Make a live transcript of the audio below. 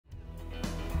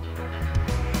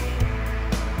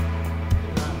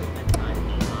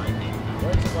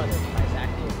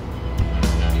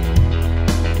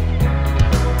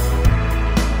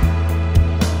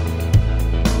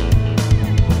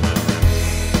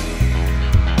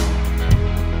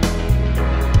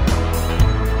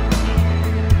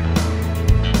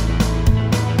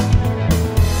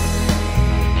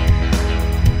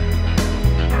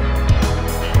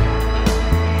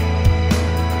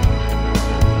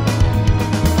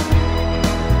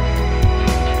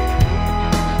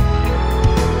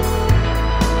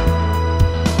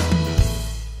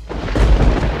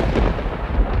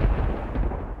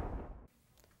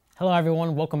Hello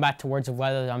everyone, welcome back to Words of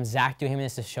Weather. I'm Zach Duhaime,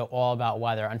 this is a show all about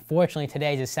weather. Unfortunately,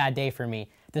 today is a sad day for me.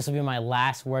 This will be my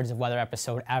last Words of Weather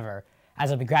episode ever,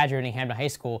 as I'll be graduating Hamden High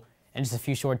School in just a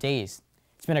few short days.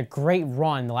 It's been a great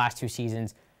run the last 2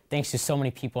 seasons, thanks to so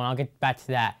many people, and I'll get back to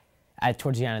that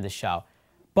towards the end of the show.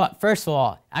 But first of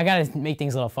all, I gotta make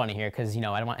things a little funny here, because I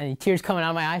don't want any tears coming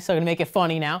out of my eyes, so I'm gonna make it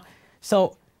funny now.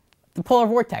 So, the polar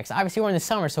vortex, obviously we're in the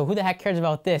summer, so who the heck cares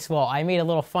about this? Well, I made a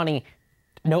little funny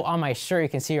note on my shirt, you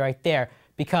can see right there,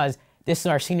 because this is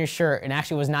our senior shirt, and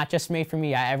actually was not just made for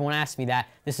me. Everyone asked me that.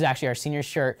 This is actually our senior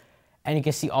shirt, and you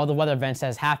can see all the weather events that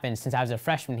has happened since I was a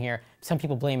freshman here. Some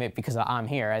people blame it because I'm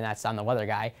here, and that's on the weather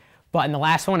guy. But in the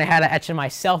last one, I had to etch it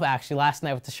myself, actually, last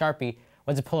night with the Sharpie,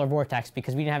 was a polar vortex,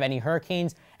 because we didn't have any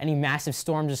hurricanes, any massive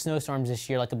storms or snowstorms this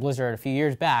year, like the blizzard a few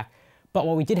years back. But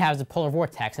what we did have is a polar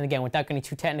vortex, and again, without getting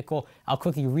too technical, I'll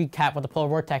quickly recap what the polar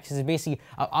vortex is. It's basically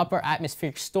an upper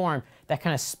atmospheric storm that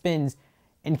kind of spins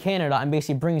in Canada and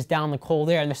basically brings down the cold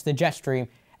air, and this is the jet stream.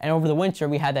 And over the winter,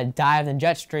 we had that dive in the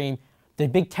jet stream, the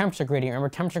big temperature gradient. Remember,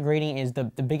 temperature gradient is the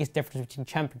biggest difference between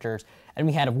temperatures. And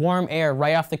we had warm air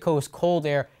right off the coast, cold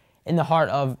air in the heart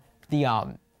of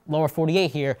the lower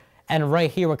 48 here. And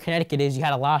right here where Connecticut is, you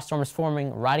had a lot of storms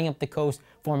forming, riding up the coast,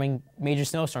 forming major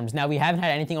snowstorms. Now, we haven't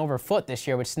had anything over a foot this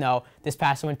year with snow this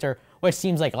past winter, which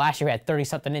seems like last year we had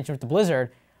 30-something inches with the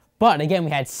blizzard. But again,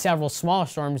 we had several smaller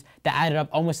storms that added up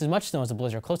almost as much snow as the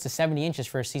blizzard, close to 70 inches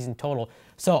for a season total.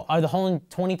 So the whole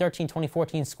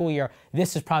 2013-2014 school year,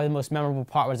 this is probably the most memorable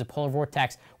part, was the polar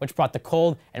vortex, which brought the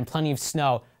cold and plenty of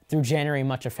snow through January and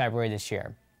much of February this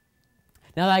year.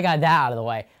 Now that I got that out of the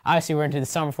way, obviously we're into the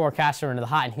summer forecast, we're into the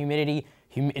hot and humidity.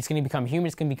 It's going to become humid,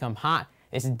 it's going to become hot.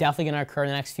 This is definitely going to occur in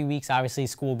the next few weeks. Obviously,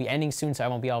 school will be ending soon, so I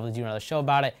won't be able to do another show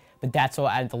about it, but that's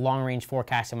what the long-range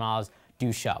forecasting models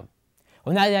do show.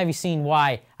 Well, now that you've seen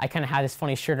why I kind of had this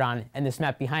funny shirt on and this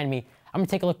map behind me, I'm going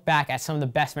to take a look back at some of the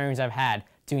best memories I've had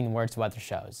doing Words Weather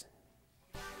shows.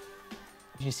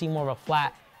 You see more of a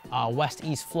flat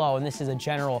west-east flow, and this is a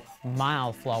general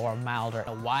mild flow or milder.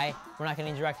 Why we're not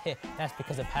getting direct hit? That's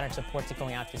because the pattern supports it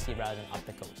going out to sea rather than up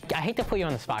the coast. I hate to put you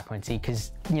on the spot, Quincy,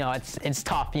 because it's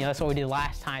tough. That's what we did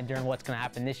last time during what's going to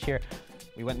happen this year.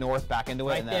 We went north, back into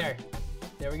it, right and there.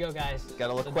 There we go, guys.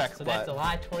 Gotta look quick. So that's a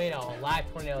live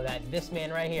tornado that this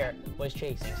man right here was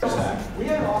chasing. We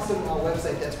have an awesome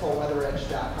website that's called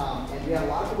weatheredge.com, and we have a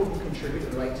lot of people who contribute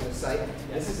and write to the site.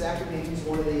 This is Zachary Duhaime, he's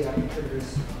one of the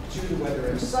contributors to the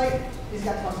Weather Edge site. He's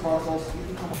got tons of articles.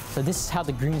 So this is how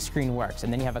the green screen works,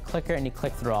 and then you have a clicker and you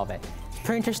click through all of it. It's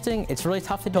pretty interesting. It's really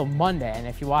tough to do Monday, and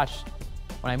if you watch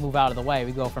when I move out of the way,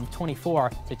 we go from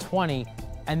 24 to 20,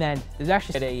 and then there's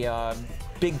actually a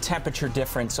big temperature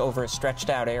difference over a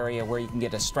stretched out area where you can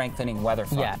get a strengthening weather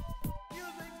front. Yeah.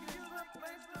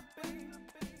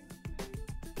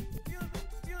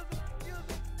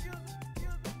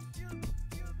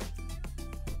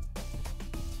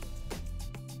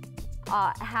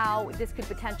 How this could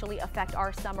potentially affect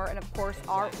our summer and, of course,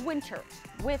 our winter.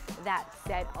 With that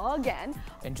said, again,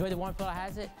 enjoy the warm that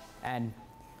has it, and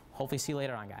hopefully see you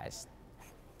later on, guys.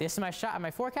 This is my shot at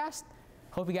my forecast.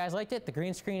 Hope you guys liked it. The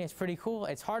green screen is pretty cool.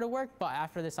 It's hard to work, but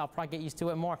after this, I'll probably get used to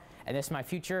it more. And this is my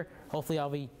future. Hopefully, I'll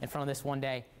be in front of this one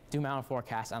day, do my own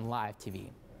forecast on live TV.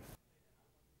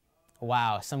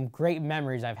 Wow, some great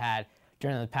memories I've had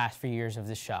during the past few years of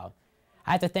this show.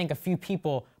 I have to thank a few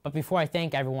people, but before I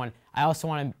thank everyone, I also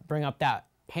want to bring up that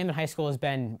Hamden High School has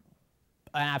been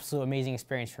an absolute amazing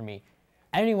experience for me.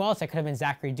 Anywhere else, I could have been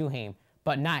Zachary Duhaime,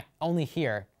 but not only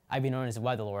here, I've been known as the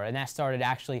Weather Lord, and that started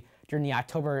actually during the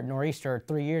October nor'easter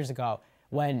 3 years ago,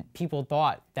 when people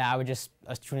thought that I was just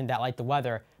a student that liked the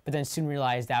weather, but then soon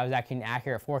realized that I was actually an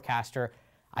accurate forecaster.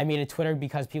 I made a Twitter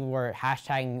because people were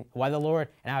hashtagging Weather Lord,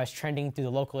 and I was trending through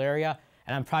the local area,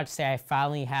 and I'm proud to say I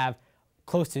finally have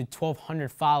close to 1,200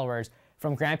 followers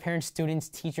from grandparents, students,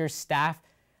 teachers, staff.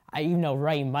 I even know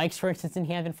Ray Mikes, for instance, in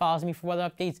Hamden follows me for weather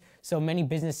updates. So many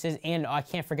businesses, and I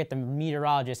can't forget the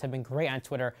meteorologists have been great on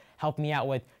Twitter, helping me out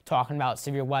with talking about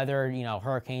severe weather,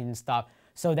 hurricanes and stuff.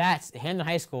 So that's Hamden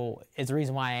High School is the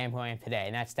reason why I am who I am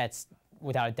today, and that's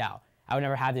without a doubt. I would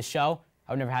never have this show,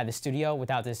 I would never have this studio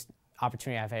without this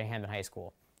opportunity I've had at Hamden High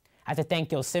School. I have to thank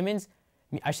Gil Simmons,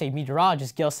 I say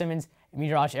meteorologist Gil Simmons,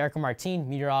 meteorologist Erica Martin,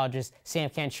 meteorologist Sam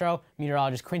Cantrell,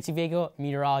 meteorologist Quincy Vega,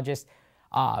 meteorologist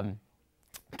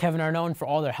Kevin Arnone for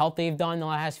all their help they've done in the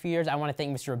last few years. I want to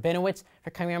thank Mr. Rabinowitz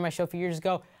for coming on my show a few years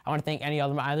ago. I want to thank any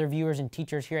other viewers and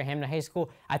teachers here at Hamden High School.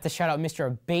 I have to shout out Mr.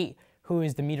 Abate, who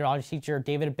is the meteorology teacher,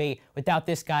 David Abate. Without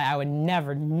this guy, I would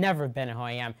never have been who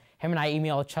I am. Him and I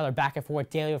email each other back and forth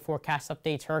daily with forecast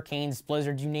updates, hurricanes,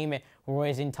 blizzards, you name it. We're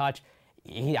always in touch.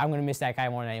 I'm going to miss that guy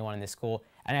more than anyone in this school.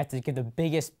 And I have to give the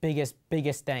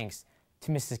biggest thanks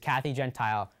to Mrs. Kathy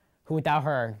Gentile, who without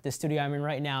her, the studio I'm in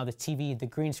right now, the TV, the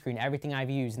green screen, everything I've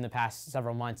used in the past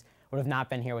several months would have not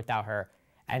been here without her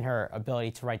and her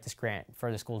ability to write this grant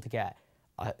for the school to get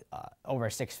over a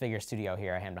 6-figure studio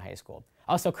here at Hamden High School.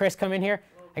 Also, Chris, come in here.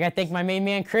 I got to thank my main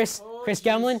man, Chris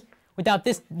Gemlin. Without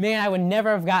this man, I would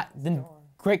never have got the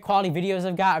great quality videos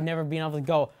I've got. I've never been able to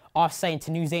go off-site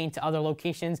into News 8 and to other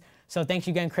locations. So thanks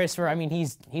you again, Chris, for, I mean,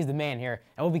 he's the man here.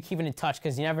 And we'll be keeping in touch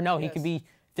because you never know. He could be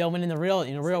filming in the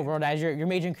real world as you're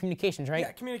majoring in communications, right?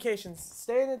 Yeah, communications.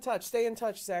 Stay in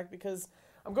touch, Zach, because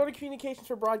I'm going to communications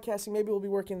for broadcasting. Maybe we'll be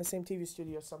working in the same TV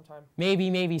studio sometime.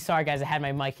 Maybe. Sorry, guys, I had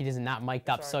my mic. He is not mic'd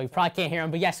up, so you probably can't hear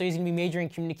him. But yeah, so he's going to be majoring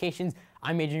in communications.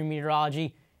 I'm majoring in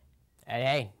meteorology. And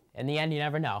hey, in the end, you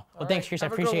never know. Well, thanks, Chris. I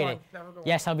appreciate it.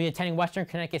 Yes, I'll be attending Western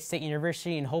Connecticut State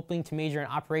University and hoping to major in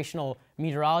operational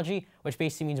meteorology, which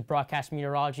basically means broadcast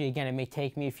meteorology. Again, it may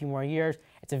take me a few more years.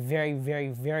 It's a very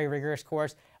rigorous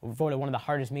course. We voted one of the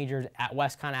hardest majors at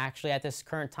WestCon actually at this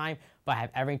current time, but I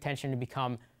have every intention to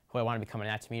become who I want to become, and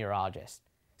that's a meteorologist.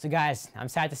 So guys, I'm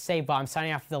sad to say, but I'm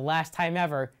signing off for the last time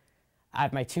ever. I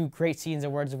have my 2 great seasons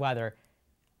of Words of Weather.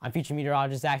 I'm future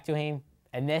meteorologist Zach Duhaime,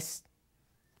 and this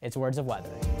is Words of Weather.